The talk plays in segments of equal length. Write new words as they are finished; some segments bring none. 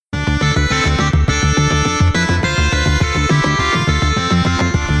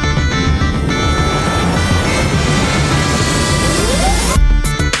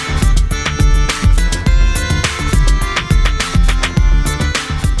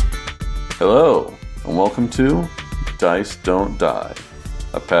Hello, and welcome to Dice Don't Die,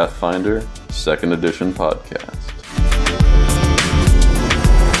 a Pathfinder 2nd Edition podcast.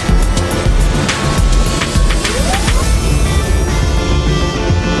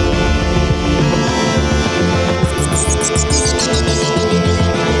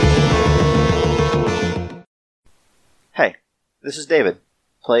 Hey, this is David,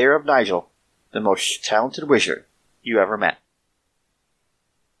 player of Nigel, the most talented wizard you ever met.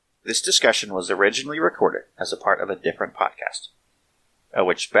 This discussion was originally recorded as a part of a different podcast, of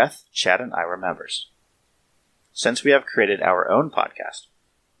which Beth, Chad, and I were members. Since we have created our own podcast,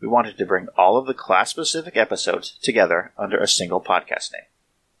 we wanted to bring all of the class-specific episodes together under a single podcast name.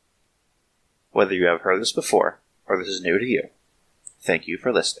 Whether you have heard this before, or this is new to you, thank you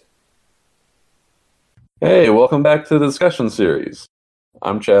for listening. Hey, welcome back to the discussion series.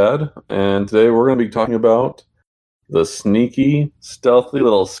 I'm Chad, and today we're going to be talking about the sneaky, stealthy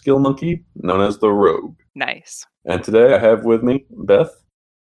little skill monkey known as the Rogue. Nice. And today I have with me Beth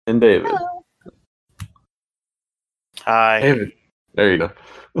and David. Hello. Hi. David. There you go.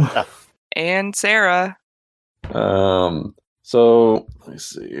 And Sarah. So, let me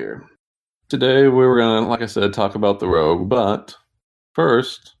see here. Today we were going to, like I said, talk about the Rogue, but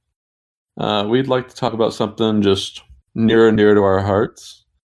first, we'd like to talk about something just near and dear to our hearts,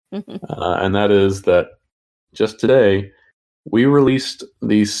 and that is that just today, we released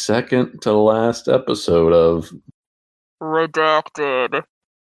the second to last episode of Redacted.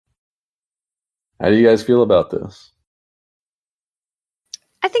 How do you guys feel about this?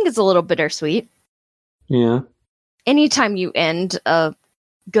 I think it's a little bittersweet. Yeah. Anytime you end a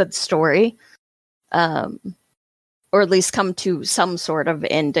good story, or at least come to some sort of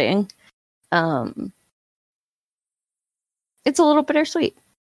ending, it's a little bittersweet.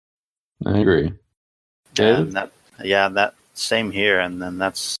 I agree. And that same here, and then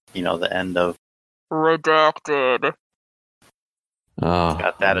that's, the end of Redacted.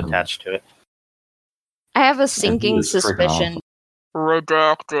 got that attached to it. I have a sinking he's freaking suspicion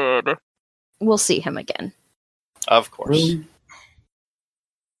Redacted. we'll see him again. Of course. Really?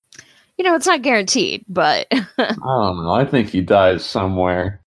 It's not guaranteed, but I don't know. I think he dies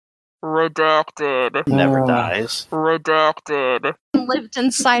somewhere. Redacted. Never dies. Redacted. he lived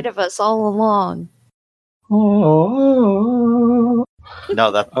inside of us all along. Oh.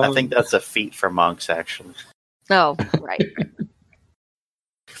 No, I think that's a feat for monks, actually. Oh, right.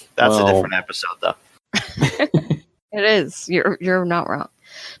 That's Well- a different episode, though. It is. You're not wrong.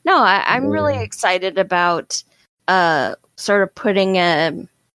 No, I'm really excited about sort of putting a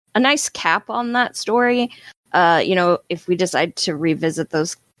nice cap on that story. If we decide to revisit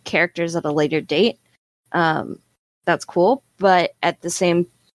those characters at a later date, that's cool. But at the same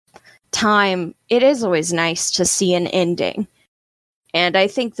time, it is always nice to see an ending. And I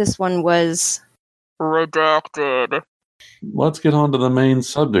think this one was Redacted. Let's get on to the main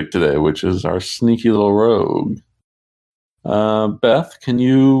subject today, which is our sneaky little rogue. Beth, can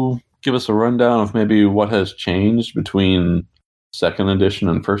you give us a rundown of maybe what has changed between 2nd edition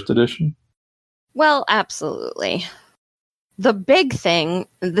and 1st edition? Well, absolutely. The big thing,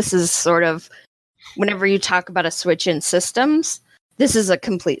 and this is sort of, whenever you talk about a switch in systems, this is a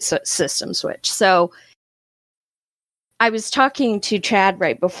complete system switch. So I was talking to Chad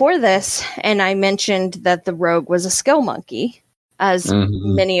right before this, and I mentioned that the rogue was a skill monkey, as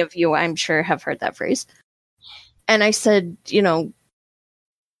many of you, I'm sure, have heard that phrase. And I said,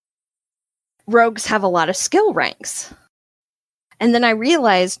 rogues have a lot of skill ranks. And then I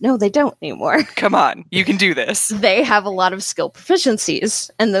realized, no, they don't anymore. Come on, you can do this. They have a lot of skill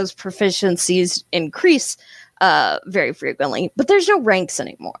proficiencies, and those proficiencies increase very frequently, but there's no ranks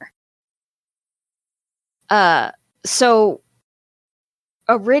anymore. So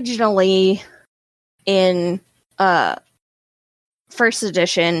originally in 1st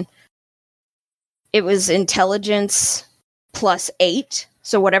edition, it was intelligence plus 8.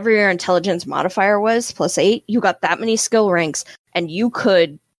 So whatever your intelligence modifier was, plus 8, you got that many skill ranks, and you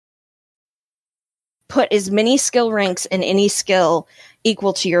could put as many skill ranks in any skill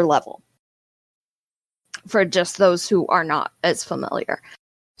equal to your level. For just those who are not as familiar.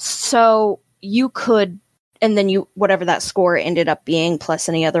 So you could, and then whatever that score ended up being, plus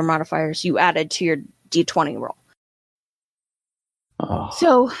any other modifiers, you added to your D20 roll. Oh.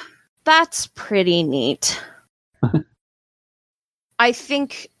 So that's pretty neat. I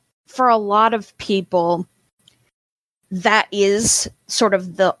think for a lot of people, that is sort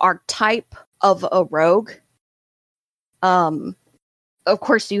of the archetype of a rogue. Of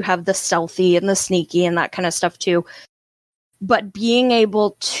course, you have the stealthy and the sneaky and that kind of stuff too. But being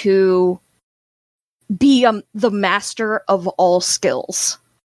able to be the master of all skills.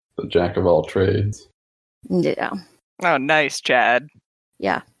 The jack of all trades. Yeah. Oh, nice, Chad.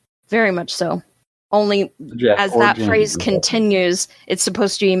 Yeah. Very much so. Only Jack as or that James. phrase continues, it's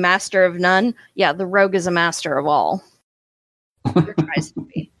supposed to be master of none. Yeah, the rogue is a master of all. Or tries to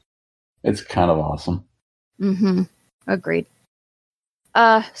be. It's kind of awesome. Mm-hmm. Agreed.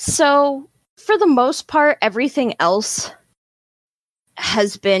 So for the most part, everything else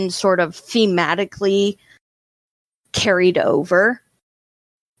has been sort of thematically carried over.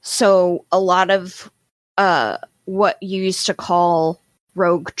 So a lot of what you used to call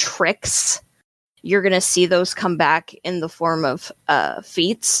rogue tricks, you're going to see those come back in the form of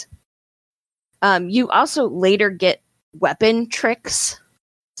feats. You also later get weapon tricks,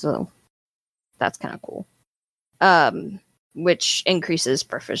 so that's kind of cool. Which increases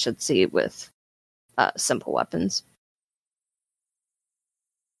proficiency with simple weapons.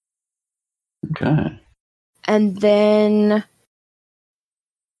 Okay. And then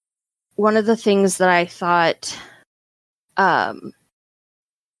one of the things that I thought, I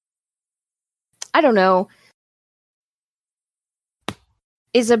don't know,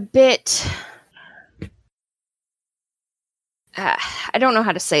 is a bit, I don't know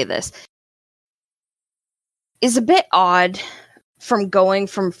how to say this, is a bit odd from going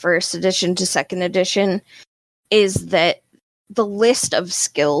from first edition to second edition, is that the list of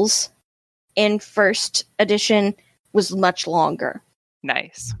skills in first edition was much longer.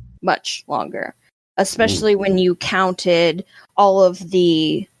 Nice. Much longer. Especially when you counted all of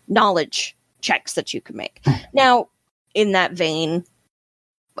the knowledge checks that you could make. Now, in that vein,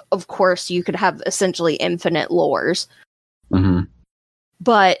 of course, you could have essentially infinite lores. Mm-hmm.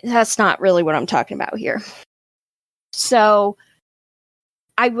 But that's not really what I'm talking about here. So,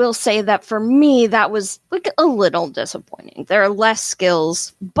 I will say that for me, that was like a little disappointing. There are less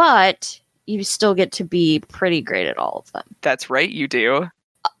skills, but you still get to be pretty great at all of them. That's right, you do.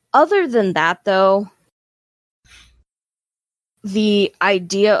 Other than that, though, the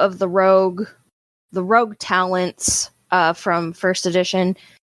idea of the rogue talents from first edition,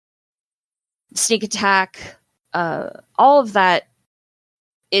 sneak attack, all of that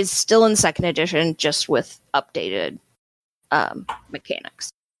is still in second edition, just with updated mechanics.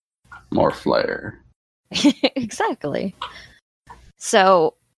 More flair. Exactly.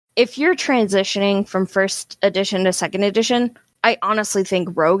 So, if you're transitioning from first edition to second edition, I honestly think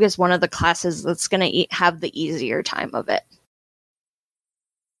Rogue is one of the classes that's going to have the easier time of it.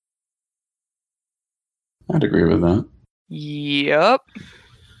 I'd agree with that. Yep.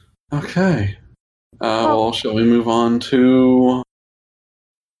 Okay. Well, shall we move on to...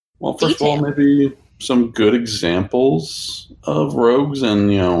 Well, first of all, maybe some good examples of rogues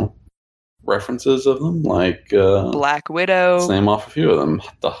and, references of them, like... Black Widow. Let's name off a few of them.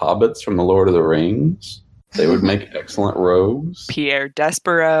 The Hobbits from The Lord of the Rings. They would make excellent rogues. Pierre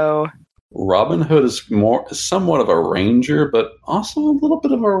Despero. Robin Hood is somewhat of a ranger, but also a little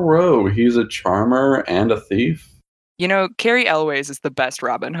bit of a rogue. He's a charmer and a thief. Carrie Elways is the best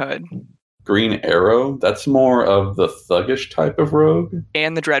Robin Hood. Green Arrow, that's more of the thuggish type of rogue.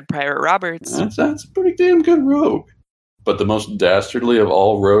 And the Dread Pirate Roberts. That's a pretty damn good rogue. But the most dastardly of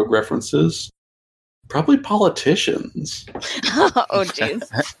all rogue references, probably politicians. Oh,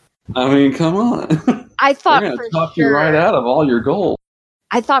 jeez. I mean, come on. I thought They're for gonna talk sure you right out of all your gold.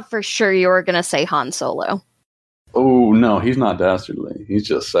 I thought for sure you were going to say Han Solo. Oh, no, he's not dastardly. He's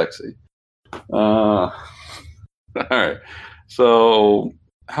just sexy. All right. So,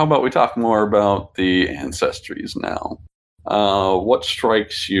 how about we talk more about the ancestries now? What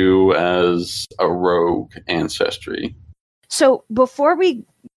strikes you as a rogue ancestry? So, before we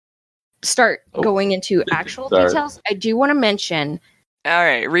start going into actual details, I do want to mention... All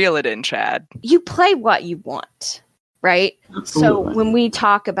right, reel it in, Chad. You play what you want, right? Absolutely. So when we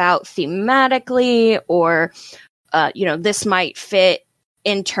talk about thematically or, this might fit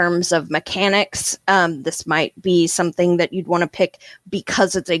in terms of mechanics, this might be something that you'd want to pick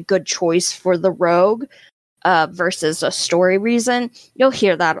because it's a good choice for the rogue versus a story reason. You'll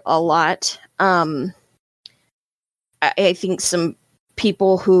hear that a lot. I think some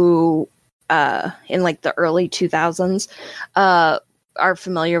people who, in like the early 2000s, are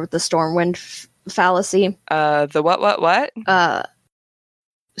familiar with the Stormwind fallacy. The what?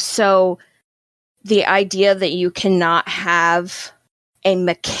 So the idea that you cannot have a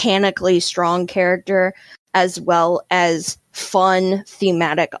mechanically strong character as well as fun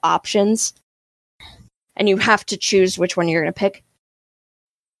thematic options, and you have to choose which one you're going to pick.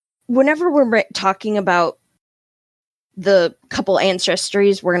 Whenever we're talking about the couple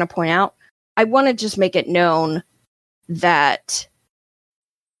ancestries we're going to point out, I want to just make it known that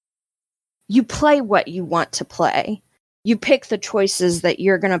you play what you want to play. you pick the choices that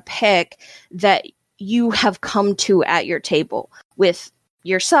you're going to pick that you have come to at your table with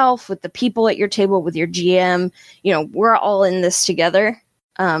yourself, with the people at your table, with your GM. We're all in this together.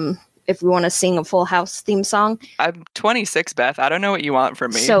 If we want to sing a Full House theme song. I'm 26, Beth. I don't know what you want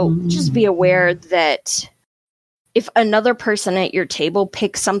from me. So just be aware that if another person at your table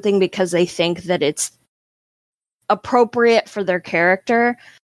picks something because they think that it's appropriate for their character,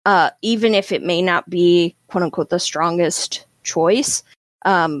 even if it may not be, quote unquote, the strongest choice,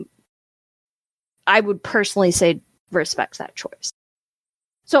 I would personally say respect that choice.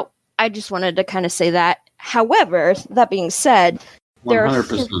 So I just wanted to kind of say that. However, that being said,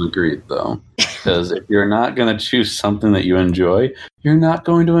 100% agreed, though. Because if you're not going to choose something that you enjoy, you're not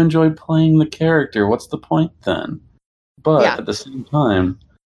going to enjoy playing the character. What's the point then? But at the same time,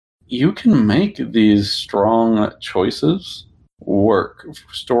 you can make these strong choices work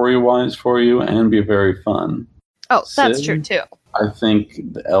story-wise for you and be very fun. Oh, that's true, too. I think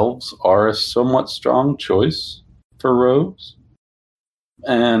the elves are a somewhat strong choice for rogues.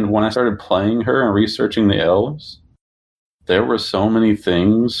 And when I started playing her and researching the elves, there were so many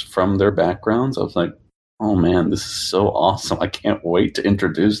things from their backgrounds. I was like, oh man, this is so awesome. I can't wait to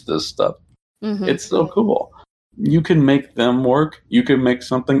introduce this stuff. Mm-hmm. It's so cool. You can make them work. You can make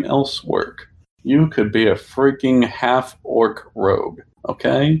something else work. You could be a freaking half-orc rogue,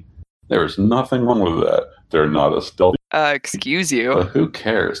 okay? There's nothing wrong with that. They're not a stealthy. Excuse you. But who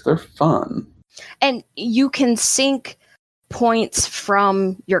cares? They're fun. And you can sync points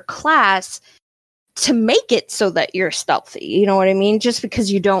from your class to make it so that you're stealthy. You know what I mean? Just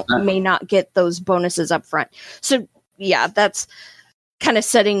because you may not get those bonuses up front. So, yeah, that's kind of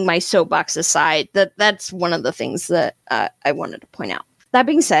setting my soapbox aside. That's one of the things that I wanted to point out. That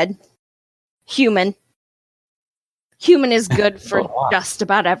being said, human is good for just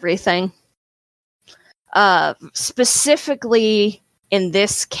about everything. Specifically in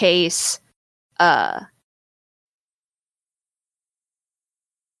this case,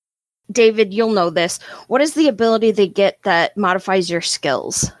 David, you'll know this. What is the ability they get that modifies your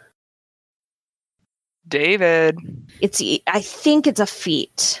skills? David. I think it's a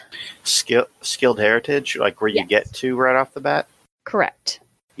feat. Skilled heritage, like where you get to right off the bat? Correct.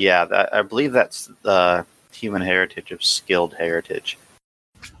 Yeah, I believe that's the human heritage of skilled heritage.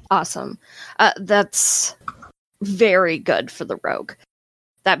 Awesome. That's very good for the rogue.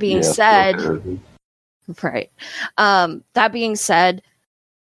 That being said, right. That being said,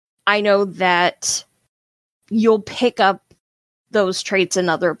 I know that you'll pick up those traits in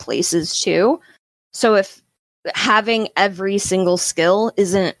other places too. So if having every single skill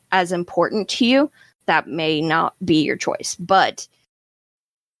isn't as important to you, that may not be your choice. But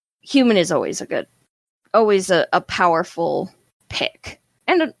human is always a powerful pick.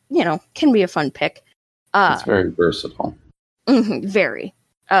 And, can be a fun pick. It's very versatile. Very.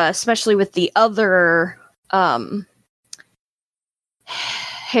 Especially with the other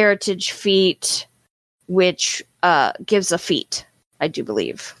heritage feat, which gives a feat, I do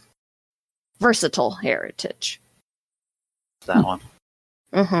believe. Versatile heritage. That one.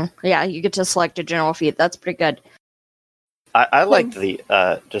 Yeah, you get to select a general feat. That's pretty good. I liked the,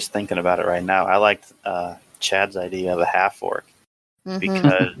 just thinking about it right now, I liked Chad's idea of a half-orc.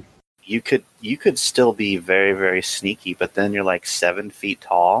 Because you could still be very, very sneaky, but then you're like 7 feet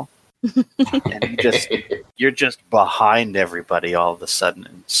tall. And you're just behind everybody all of a sudden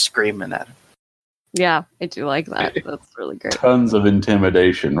and screaming at them. Yeah, I do like that. That's really great. Tons of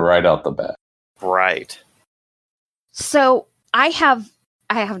intimidation right out the bat. Right. So I have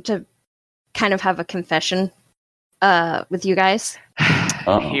to kind of have a confession with you guys.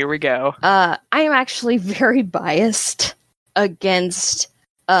 Here we go. I am actually very biased against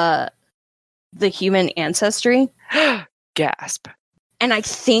the human ancestry. Gasp. And I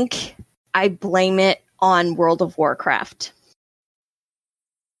think I blame it on World of Warcraft.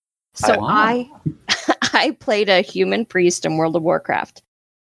 So I played a human priest in World of Warcraft.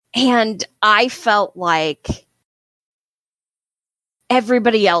 And I felt like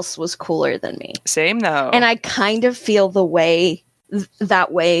everybody else was cooler than me. Same though. And I kind of feel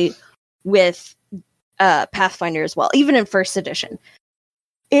that way with Pathfinder as well, even in first edition.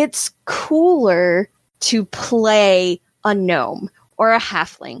 It's cooler to play a gnome or a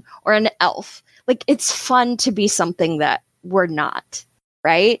halfling or an elf. Like, it's fun to be something that we're not,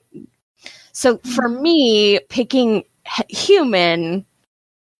 right? So for me, picking human,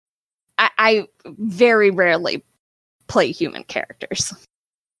 I very rarely play human characters.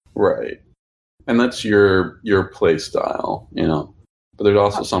 Right. And that's your play style, But there's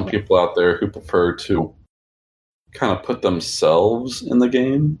also some people out there who prefer to kind of put themselves in the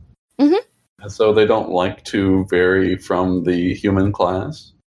game. And so they don't like to vary from the human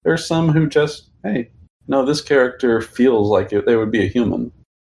class. There's some who just, hey, no, this character feels like they would be a human.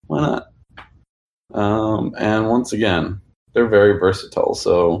 Why not? And once again, they're very versatile.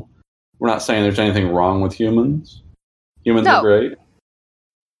 So we're not saying there's anything wrong with humans. Humans are great.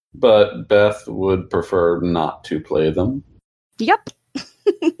 But Beth would prefer not to play them. Yep.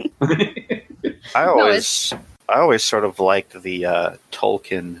 I always sort of liked the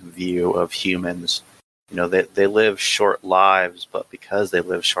Tolkien view of humans. You know, they live short lives, but because they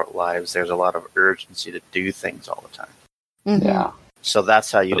live short lives, there's a lot of urgency to do things all the time. Mm-hmm. Yeah. So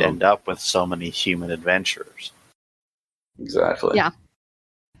that's how you'd end up with so many human adventurers. Exactly. Yeah.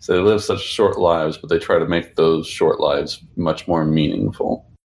 So they live such short lives, but they try to make those short lives much more meaningful.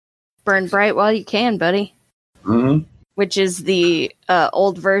 Burn bright while you can, buddy. Mm-hmm. Which is the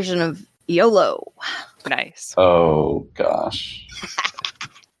old version of YOLO. Nice. Oh, gosh.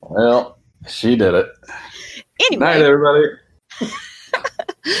 Well, she did it. Anyway. Night, everybody.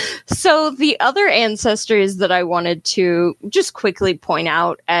 So the other ancestries that I wanted to just quickly point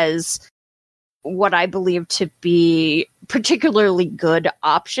out as what I believe to be particularly good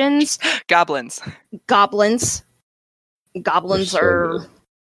options. Goblins. Goblins So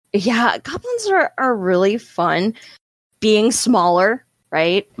are really fun. Being smaller,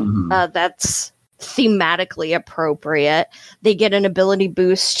 right? mm-hmm. That's thematically appropriate. They get an ability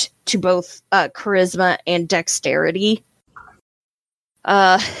boost to both charisma and dexterity.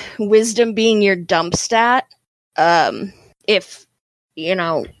 Wisdom being your dump stat. If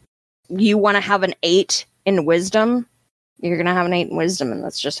you want to have an 8 in wisdom, you're gonna have an 8 in wisdom, and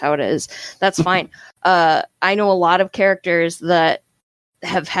that's just how it is. That's fine. I know a lot of characters that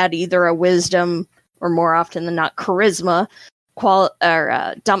have had either a wisdom or, more often than not, charisma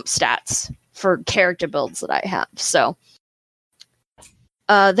dump stats for character builds that I have. So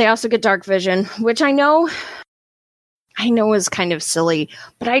they also get dark vision, which I know is kind of silly,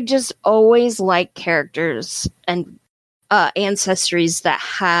 but I just always like characters and ancestries that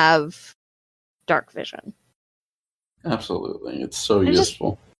have dark vision. Absolutely. It's so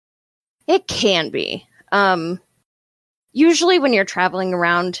useful. It can be. Usually when you're traveling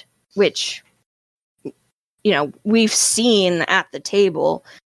around, which, we've seen at the table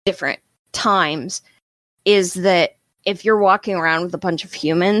different times, is that if you're walking around with a bunch of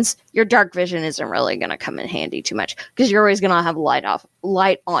humans, your dark vision isn't really going to come in handy too much because you're always going to have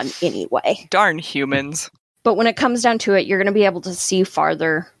light on anyway. Darn humans. But when it comes down to it, you're going to be able to see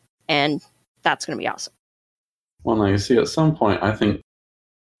farther, and that's going to be awesome. Well, now you see, at some point, I think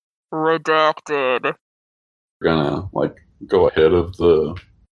Redacted. we're gonna go ahead of the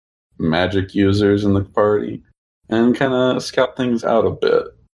magic users in the party and kind of scout things out a bit.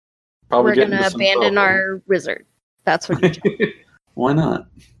 Probably we're going to abandon our wizard. That's what you do. Why not?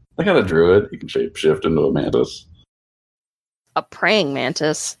 I got a druid. He can shapeshift into a mantis. A praying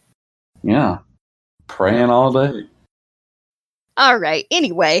mantis. Yeah. Praying all day. All right.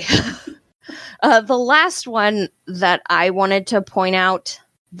 Anyway, the last one that I wanted to point out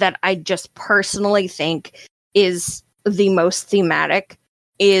that I just personally think is the most thematic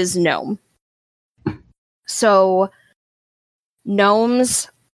is gnome. So gnomes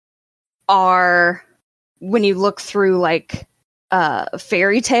are, when you look through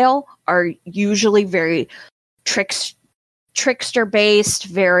fairy tale, are usually very trickster based,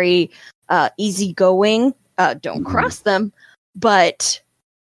 very easygoing. Don't cross them, but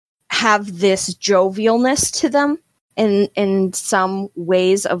have this jovialness to them in some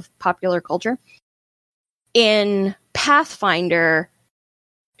ways of popular culture. In Pathfinder,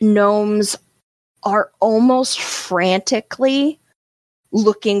 gnomes are almost frantically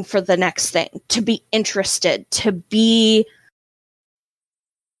looking for the next thing, to be interested, to be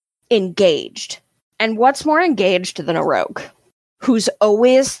engaged. And what's more engaged than a rogue who's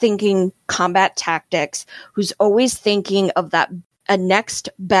always thinking combat tactics, who's always thinking of a next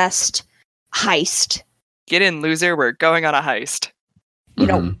best heist? Get in, loser. We're going on a heist.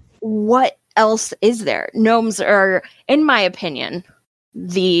 What else is there? Gnomes are, in my opinion,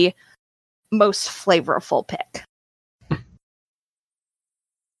 the most flavorful pick.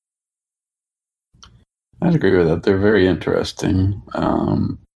 I'd agree with that. They're very interesting.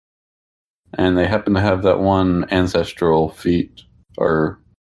 And they happen to have that one ancestral feat or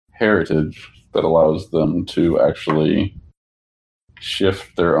heritage that allows them to actually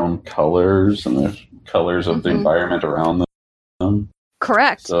shift their own colors and the colors of the environment around them.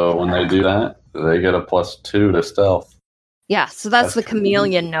 Correct. So when they do that, they get a +2 to stealth. Yeah, so that's the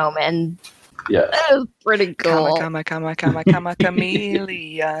chameleon gnome, and yeah, that is pretty cool. Chameleon.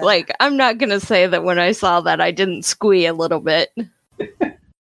 I'm not gonna say that when I saw that I didn't squee a little bit.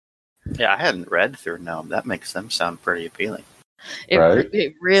 Yeah, I hadn't read through Gnome. That makes them sound pretty appealing. Right?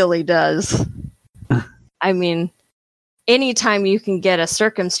 It really does. I mean, anytime you can get a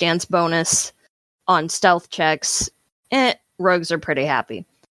circumstance bonus on stealth checks, rogues are pretty happy.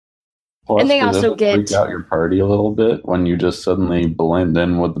 Plus, And they does also it get- freak out your party a little bit when you just suddenly blend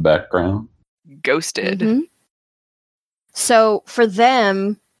in with the background. Ghosted. Mhm. So for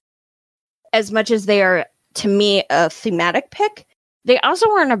them, as much as they are, to me, a thematic pick, they also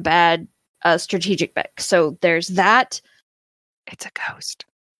aren't a bad strategic pick. So there's that It's a ghost.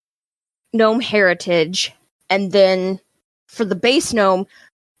 gnome heritage, and then for the base gnome,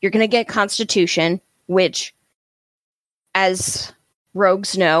 you're going to get Constitution, which, as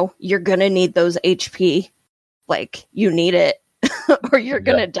rogues know, you're going to need those HP. Like, you need it, or you're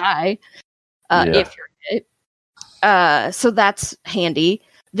going to die if you're hit. So that's handy.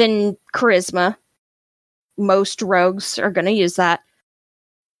 Then Charisma. Most rogues are going to use that.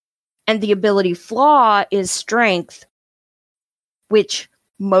 And the ability flaw is Strength, which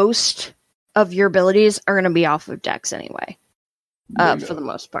most of your abilities are going to be off of Dex anyway, for the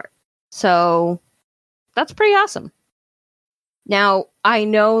most part. So that's pretty awesome. Now, I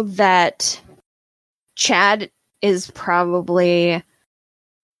know that Chad is probably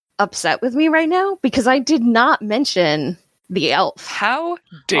upset with me right now because I did not mention the elf. How I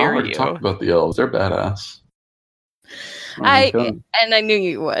dare already you? talked about the elves. They're badass. And I knew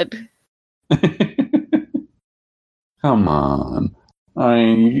you would. Come on.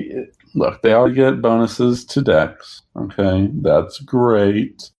 Look, they all get bonuses to Dex. Okay, that's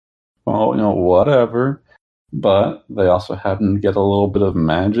great. Well, whatever. But they also happen to get a little bit of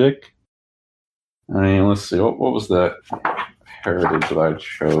magic. I mean, let's see. What was that heritage that I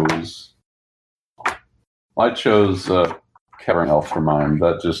chose? Well, I chose Cavern Elf for mine.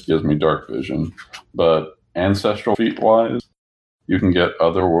 That just gives me dark vision. But ancestral feat-wise, you can get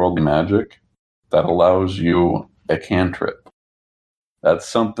otherworldly magic that allows you a cantrip. That's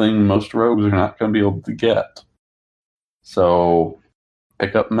something most rogues are not going to be able to get. So,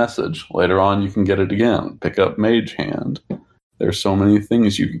 pick up Message. Later on, you can get it again. Pick up Mage Hand. There's so many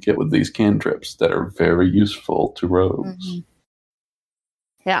things you can get with these cantrips that are very useful to rogues. Mhm.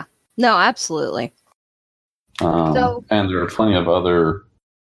 Yeah. No, absolutely. So- and there are plenty of other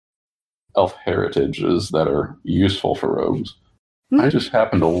elf heritages that are useful for rogues. I just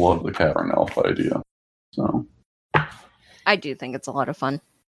happen to love the Cavern Elf idea. So I do think it's a lot of fun.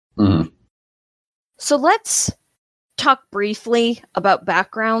 mhm. So let's talk briefly about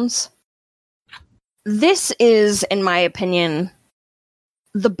backgrounds. This is, in my opinion,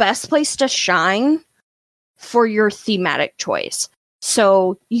 the best place to shine for your thematic choice.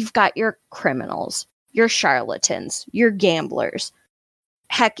 So you've got your criminals, your charlatans, your gamblers.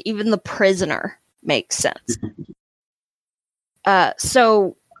 Heck, even the prisoner makes sense.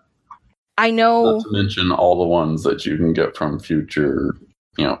 So I know... Not to mention all the ones that you can get from future,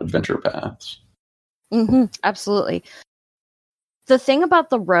 adventure paths. Absolutely. The thing about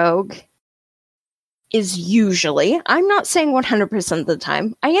the rogue is usually, I'm not saying 100% of the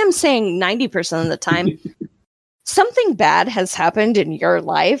time, I am saying 90% of the time, something bad has happened in your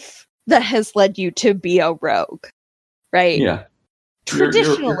life that has led you to be a rogue, right? Yeah.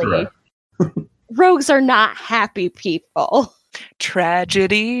 Traditionally, you're rogues are not happy people.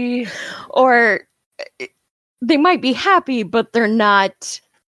 Tragedy. Or they might be happy, but they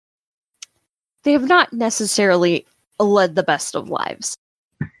have not necessarily led the best of lives.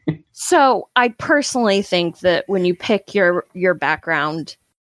 So I personally think that when you pick your background,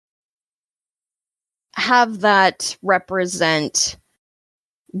 have that represent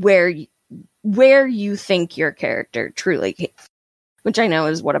where you think your character truly came, which I know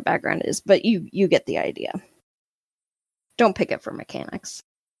is what a background is, but you get the idea. Don't pick it for mechanics.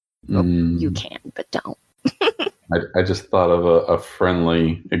 You can, but don't. I just thought of a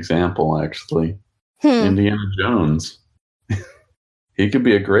friendly example, actually. Indiana Jones. He could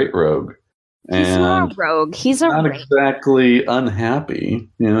be a great rogue. He's not a rogue. He's not exactly unhappy,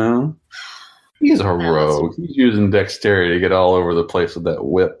 He's a rogue. He's using dexterity to get all over the place with that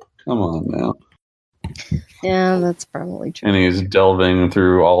whip. Come on now. Yeah, that's probably true. And he's delving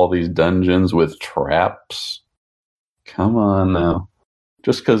through all of these dungeons with traps. Come on now.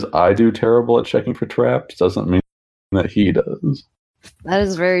 Just because I do terrible at checking for traps doesn't mean that he does. That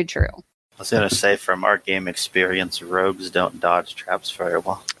is very true. I was going to say, from our game experience, rogues don't dodge traps very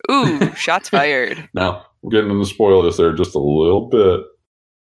well. Ooh, shots fired. Now, we're getting into spoilers there just a little bit.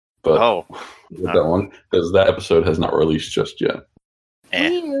 But that one, because that episode has not released just yet.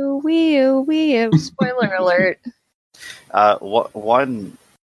 Wee oo. Spoiler alert. One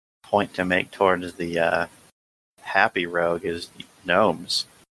point to make towards the happy rogue is gnomes.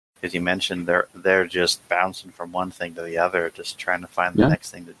 Because you mentioned they're just bouncing from one thing to the other, just trying to find the next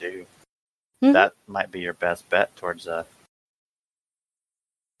thing to do. Mhm. That might be your best bet towards a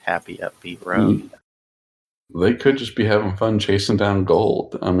happy, upbeat rogue. They could just be having fun chasing down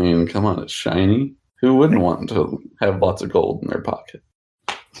gold. I mean, come on, it's shiny. Who wouldn't want to have lots of gold in their pocket?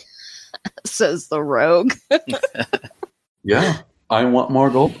 Says the rogue. Yeah, I want more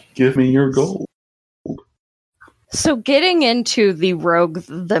gold. Give me your gold. So getting into the rogue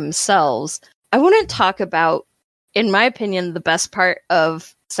themselves, I want to talk about, in my opinion, the best part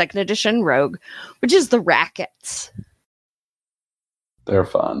of 2nd edition rogue, which is the rackets. They're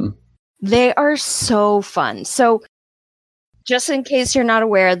fun. They are so fun. So just in case you're not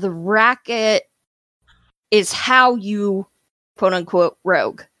aware, the racket is how you, quote unquote,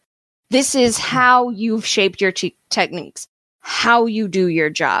 rogue. This is how you've shaped your techniques, how you do your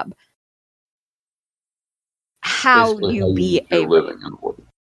job, how Basically, you be a living in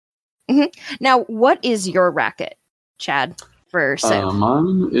order. Now, what is your racket, Chad, for Civ?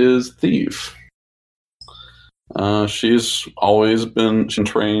 Mine is Thief. She's always been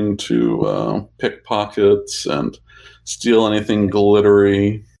trained to pick pockets and steal anything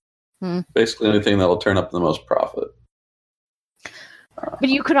glittery. Basically anything that will turn up the most profit. But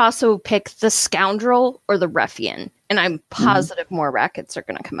you could also pick the Scoundrel or the Ruffian, and I'm positive more rackets are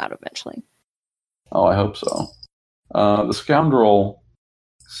going to come out eventually. Oh, I hope so. The Scoundrel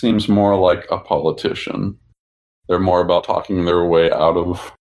seems more like a politician. They're more about talking their way out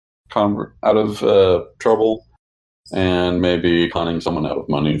of trouble and maybe conning someone out of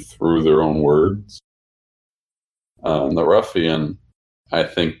money through their own words. The Ruffian, I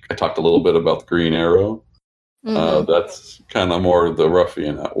think I talked a little bit about the Green Arrow. That's kind of more the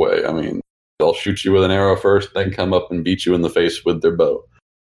Ruffian that way. I mean, they'll shoot you with an arrow first, then come up and beat you in the face with their bow.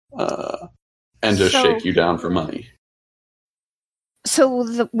 And just shake you down for money.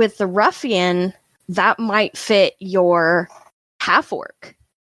 So with the Ruffian, that might fit your half-orc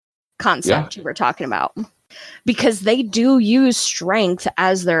concept you were talking about. Because they do use strength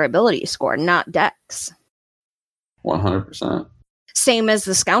as their ability score, not dex. 100%. Same as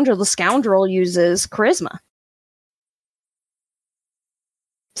the Scoundrel. The Scoundrel uses charisma.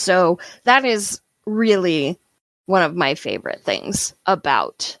 So that is really one of my favorite things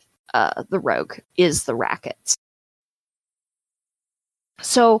about the rogue is the rackets.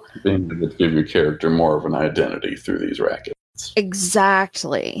 So being able to give your character more of an identity through these rackets.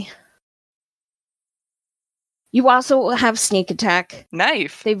 Exactly. You also have sneak attack.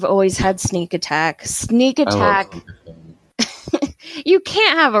 Knife. They've always had sneak attack. Sneak attack. You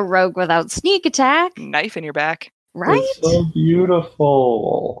can't have a rogue without sneak attack. Knife in your back. Right? It's so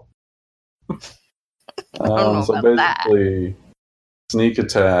beautiful. So basically, sneak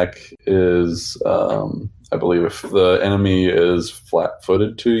attack is, I believe, if the enemy is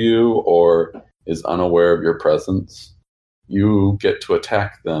flat-footed to you or is unaware of your presence, you get to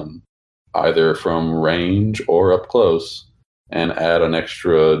attack them either from range or up close and add an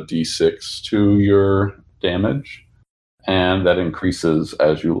extra d6 to your damage, and that increases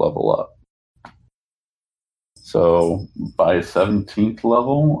as you level up. So by 17th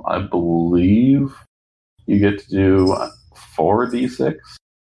level, I believe you get to do 4d6.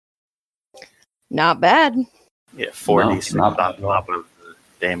 Not bad. Yeah, 4d6 on top of the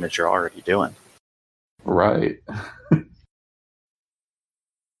damage you're already doing. Right.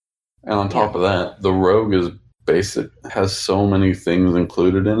 And on top of that, the rogue is basic, has so many things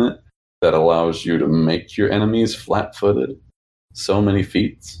included in it that allows you to make your enemies flat-footed. So many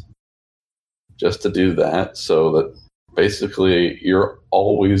feats. Just to do that, so that basically you're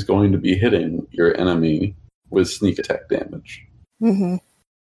always going to be hitting your enemy with sneak attack damage. Mm-hmm.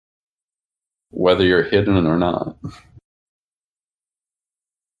 Whether you're hidden or not.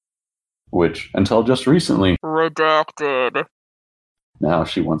 Which, until just recently... Redacted. Now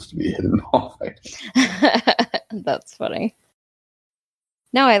she wants to be hidden all right. That's funny.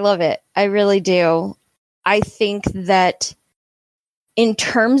 No, I love it. I really do. I think that in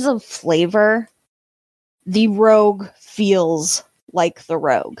terms of flavor, the rogue feels like the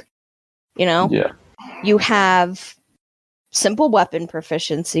rogue. You know? Yeah. You have simple weapon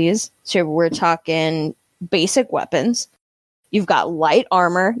proficiencies. So we're talking basic weapons. You've got light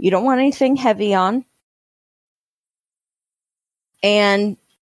armor. You don't want anything heavy on. And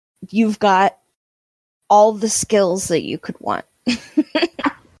you've got all the skills that you could want.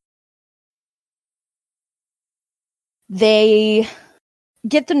 They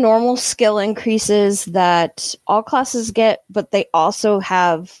get the normal skill increases that all classes get, but they also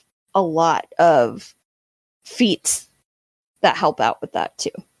have a lot of feats that help out with that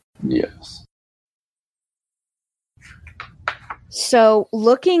too. Yes. So,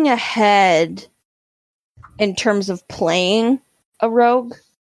 looking ahead in terms of playing a rogue,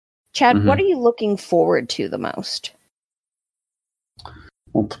 Chad, what are you looking forward to the most?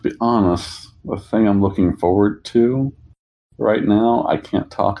 Well, to be honest, the thing I'm looking forward to right now, I can't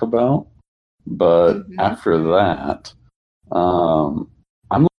talk about. But after that,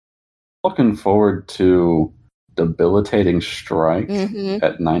 I'm looking forward to Debilitating Strike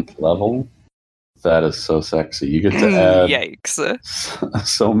at 9th level. That is so sexy. You get to add Yikes.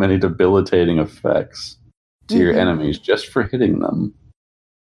 so many debilitating effects to your enemies just for hitting them.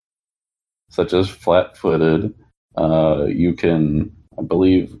 Such as flat-footed. You can, I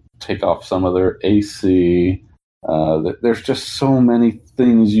believe, take off some of their AC. There's just so many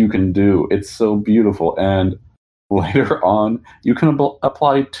things you can do. It's so beautiful. And later on, you can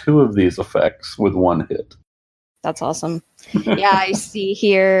apply 2 of these effects with 1 hit. That's awesome. Yeah, I see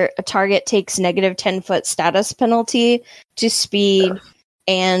here a target takes negative 10-foot status penalty to speed,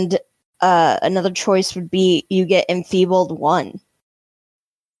 and another choice would be you get enfeebled 1.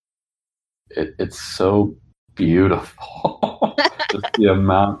 It's so beautiful. Just the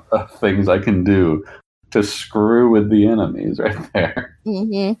amount of things I can do to screw with the enemies right there.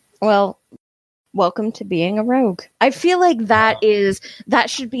 Well, welcome to being a rogue. I feel like that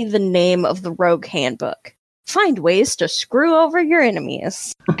should be the name of the rogue handbook. Find ways to screw over your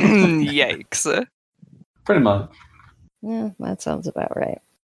enemies. Yikes. Pretty much. Yeah, that sounds about right.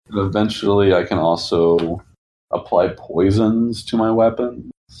 Eventually, I can also apply poisons to my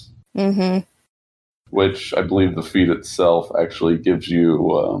weapons. Which I believe the feat itself actually gives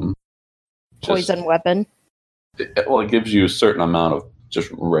you poison weapon. It gives you a certain amount of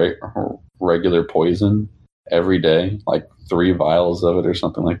just regular poison every day, like 3 vials of it or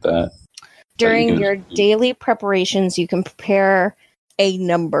something like that. During your daily preparations, you can prepare a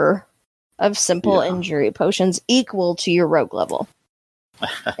number of simple injury potions equal to your rogue level.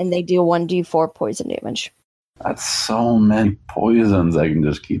 And they do 1d4 poison damage. That's so many poisons I can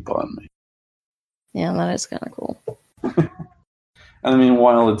just keep on me. Yeah, that is kind of cool. I mean,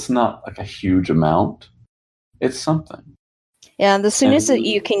 while it's not like a huge amount, it's something. Yeah, the soonest that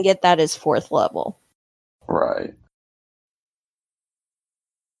you can get that is 4th level. Right.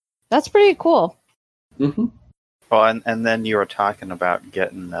 That's pretty cool. Well, and then you were talking about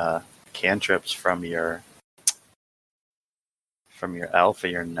getting cantrips from your elf or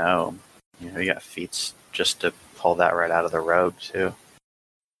your gnome. You know, you got feats just to pull that right out of the rogue too.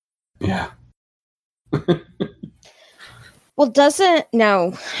 Yeah. Well,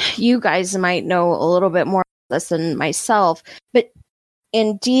 now you guys might know a little bit more about this than myself, but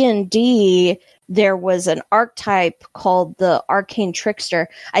in D&D there was an archetype called the Arcane Trickster.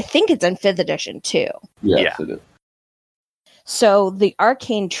 I think it's in 5th edition too. Yes, it is. So the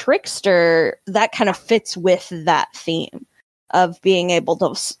Arcane Trickster, that kind of fits with that theme of being able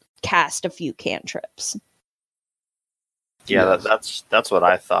to cast a few cantrips. Yeah, that's what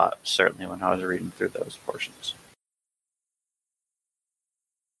I thought, certainly, when I was reading through those portions.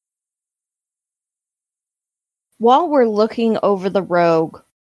 While we're looking over the rogue,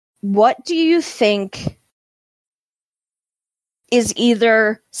 what do you think is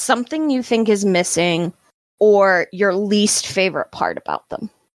either something you think is missing or your least favorite part about them?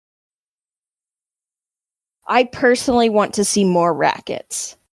 I personally want to see more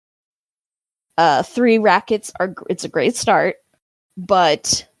rackets. 3 rackets it's a great start,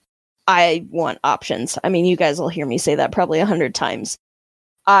 but I want options. I mean, you guys will hear me say that probably 100 times.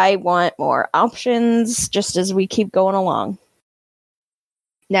 I want more options just as we keep going along.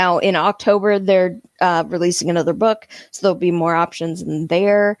 Now, in October, they're releasing another book, so there'll be more options in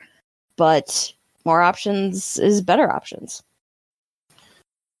there, but more options is better options.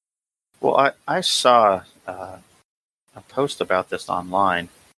 Well, I saw a post about this online.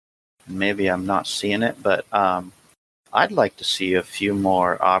 Maybe I'm not seeing it, but I'd like to see a few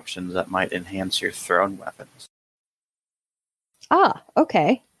more options that might enhance your thrown weapons. Ah,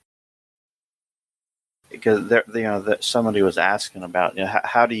 okay. Because that somebody was asking about,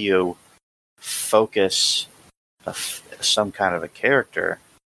 how do you focus some kind of a character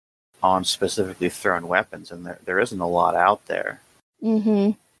on specifically thrown weapons, and there isn't a lot out there.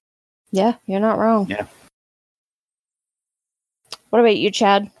 Yeah, you're not wrong. Yeah. What about you,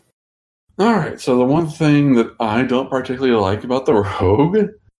 Chad? All right, so the one thing that I don't particularly like about the rogue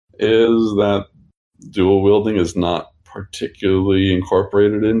is that dual wielding is not particularly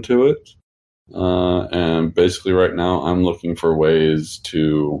incorporated into it. And basically right now I'm looking for ways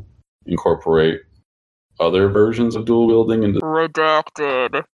to incorporate other versions of dual wielding into...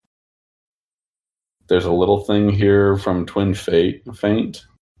 Redacted. There's a little thing here from Twin Feint,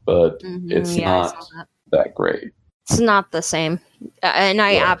 but it's not that great. It's not the same. And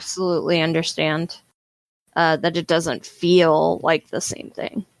I Yeah. absolutely understand that it doesn't feel like the same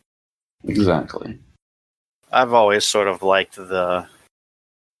thing. Exactly. I've always sort of liked the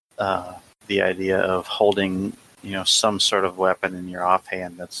idea of holding, some sort of weapon in your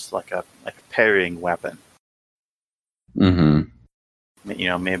offhand that's like a parrying weapon.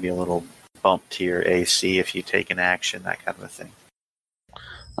 Mm-hmm. Maybe a little bump to your AC if you take an action, that kind of a thing.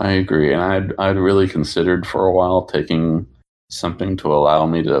 I agree, and I'd really considered for a while taking something to allow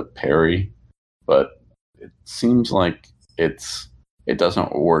me to parry, but it seems like it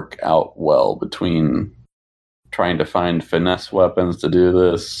doesn't work out well between trying to find finesse weapons to do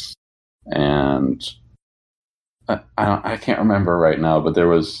this, and I can't remember right now, but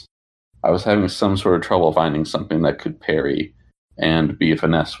I was having some sort of trouble finding something that could parry and be a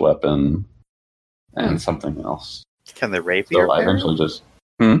finesse weapon and something else. Can the rapier So I parry? eventually just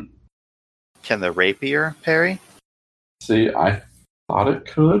Can the rapier parry? see. I thought it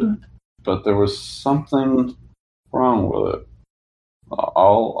could, but there was something wrong with it.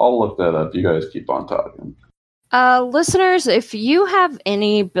 I'll look that up. You guys keep on talking. Listeners, if you have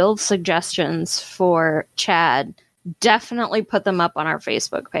any build suggestions for Chad, definitely put them up on our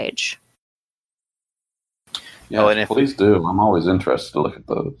Facebook page. Yeah, and if- please do. I'm always interested to look at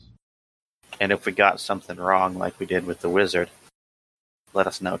those. And if we got something wrong, like we did with the wizard, let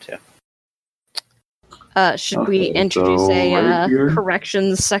us know too. Should we Okay, introduce so a rapier.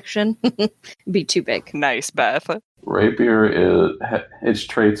 corrections section? Be too big. Nice, Beth. Rapier its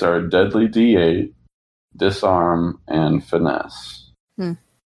traits are deadly D8, disarm, and finesse.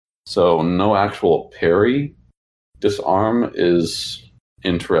 So no actual parry. Disarm is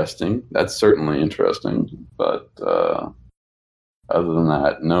interesting. That's certainly interesting, but other than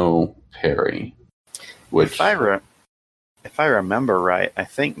that, no parry. Which If I remember right, I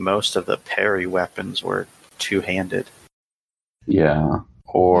think most of the parry weapons were two-handed. yeah,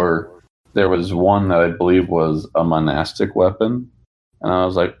 or there was one that I believe was a monastic weapon, and I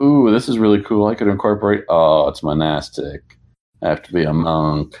was like, "Ooh, this is really cool. I could incorporate." Oh, it's monastic. I have to be a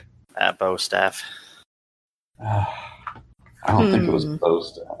monk. That bow staff. I don't think it was a bow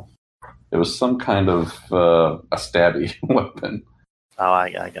staff. It was some kind of a stabby weapon. Oh,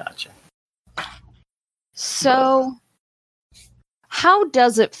 I gotcha. So, how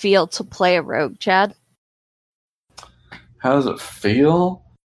does it feel to play a rogue, Chad? How does it feel?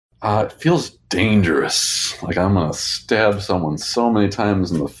 It feels dangerous. Like I'm gonna stab someone so many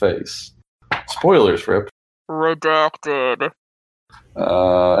times in the face. Spoilers, Rip. Redacted.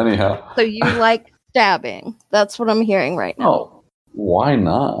 Anyhow. So you like stabbing? That's what I'm hearing right now. Oh, why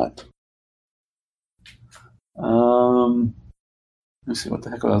not? Let me see, what the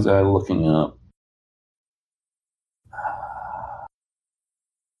heck was I looking up?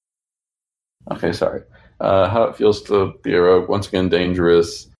 Okay, sorry. How it feels to be a rogue. Once again,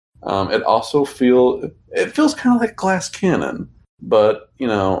 dangerous. It also feels kind of like glass cannon, but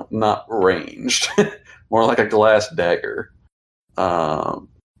not ranged. More like a glass dagger.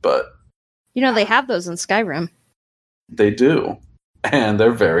 But They have those in Skyrim. they do, and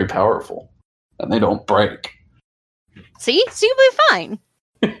they're very powerful, and they don't break. See? So you'll be fine.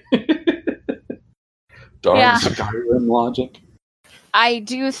 Darn Yeah. Skyrim logic. I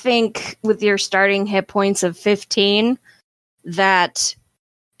do think with your starting hit points of 15, that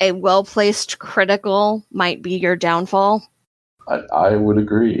a well-placed critical might be your downfall. I would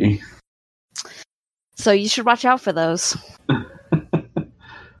agree. So you should watch out for those. Let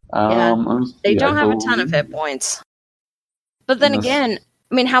me see, They don't I have a ton of believe- hit points. But then Unless- again,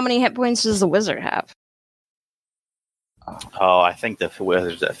 how many hit points does the wizard have? Oh, I think the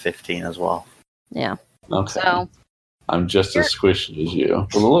wizard's at 15 as well. Yeah. Okay. So I'm just as squishy as you.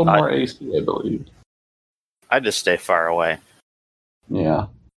 With a little more AC, I believe. I just stay far away. Yeah.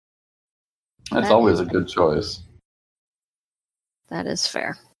 That's That always is- a good choice. that is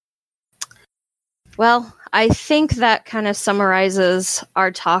fair. Well, I think that kind of summarizes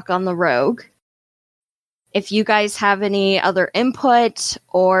our talk on the rogue. If you guys have any other input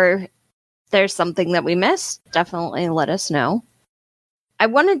or there's something that we missed, definitely let us know. I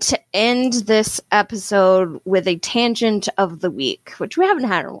wanted to end this episode with a tangent of the week, which we haven't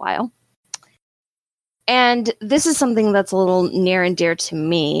had in a while. And this is something that's a little near and dear to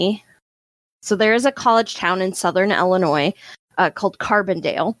me. So there is a college town in southern Illinois called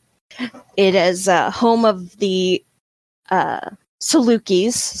Carbondale. It is home of the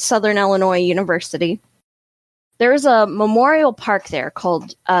Salukis, Southern Illinois University. There's a memorial park there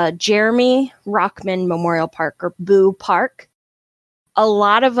called Jeremy Rockman Memorial Park, or Boo Park. A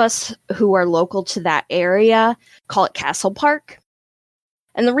lot of us who are local to that area call it Castle Park.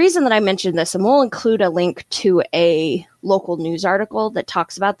 And the reason that I mentioned this, and we'll include a link to a local news article that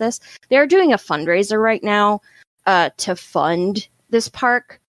talks about this, they're doing a fundraiser right now to fund this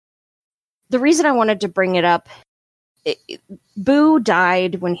park. The reason I wanted to bring it up, Boo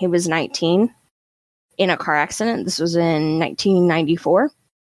died when he was 19 in a car accident. This was in 1994.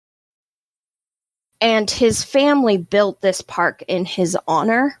 And his family built this park in his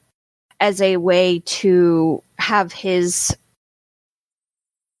honor as a way to have his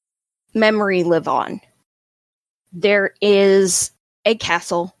memory live on. There is a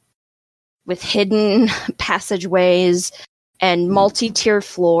castle with hidden passageways and multi-tier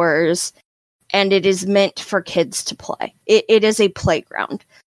floors, and it is meant for kids to play. It is a playground.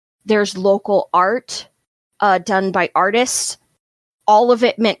 There's local art done by artists, all of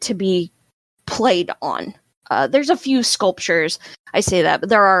it meant to be played on. There's a few sculptures, I say that, but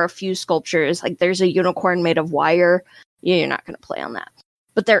there are a few sculptures, like there's a unicorn made of wire. You're not going to play on that.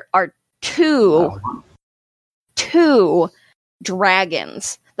 But there are two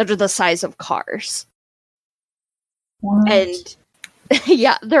dragons that are the size of cars. What? And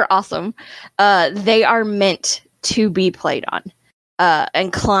yeah, they're awesome. They are meant to be played on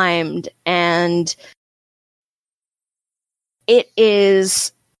and climbed, and it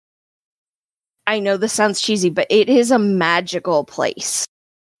is, I know this sounds cheesy, but it is a magical place.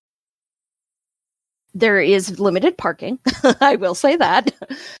 There is limited parking, I will say that.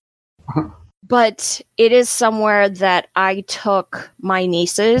 But it is somewhere that I took my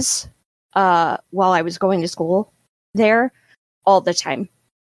nieces while I was going to school there all the time.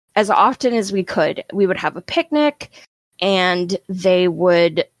 As often as we could. We would have a picnic, and they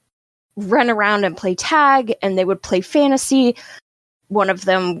would run around and play tag, and they would play fantasy. One of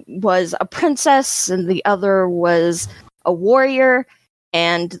them was a princess, and the other was a warrior.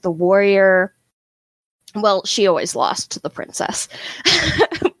 And the warrior, well, she always lost to the princess.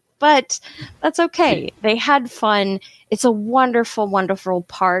 But that's okay. They had fun. It's a wonderful, wonderful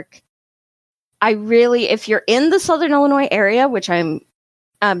park. I really, if you're in the Southern Illinois area, which I'm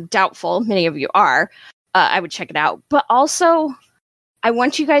doubtful many of you are, I would check it out. But also, I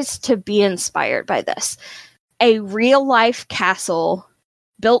want you guys to be inspired by this. A real-life castle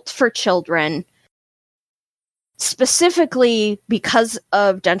built for children, specifically because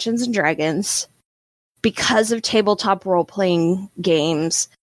of Dungeons & Dragons, because of tabletop role-playing games,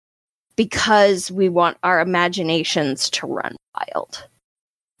 because we want our imaginations to run wild.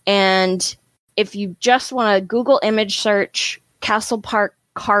 And if you just want to Google image search Castle Park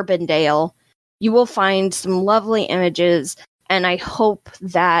Carbondale, you will find some lovely images, and I hope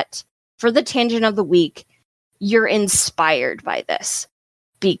that for the tangent of the week, you're inspired by this.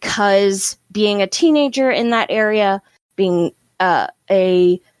 Because being a teenager in that area, being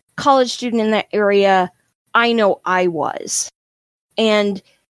a college student in that area, I know I was. And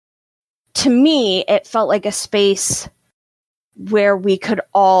to me, it felt like a space where we could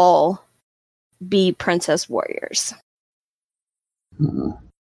all be princess warriors.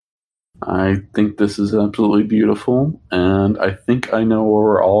 I think this is absolutely beautiful, and I think I know where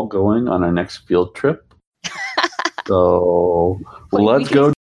we're all going on our next field trip. So let's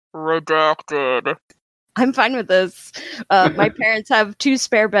go. Redacted. I'm fine with this. My parents have 2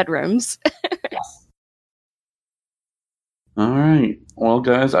 spare bedrooms. All right. Well,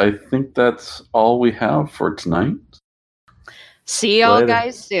 guys, I think that's all we have for tonight. See y'all Later.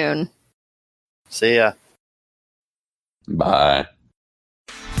 guys soon. See ya. Bye.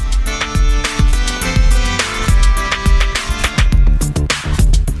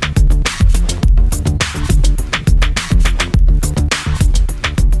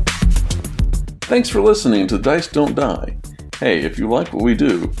 Thanks for listening to Dice Don't Die. Hey, if you like what we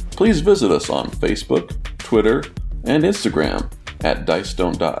do, please visit us on Facebook, Twitter, and Instagram at Dice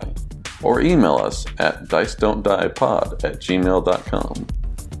Don't Die, or email us at dicedon'tdiepod@gmail.com.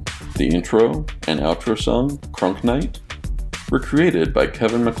 The intro and outro song, Crunk Night, were created by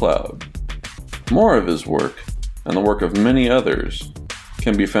Kevin MacLeod. More of his work, and the work of many others,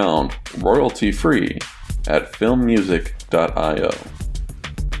 can be found royalty-free at filmmusic.io.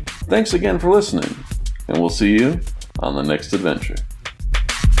 Thanks again for listening, and we'll see you on the next adventure.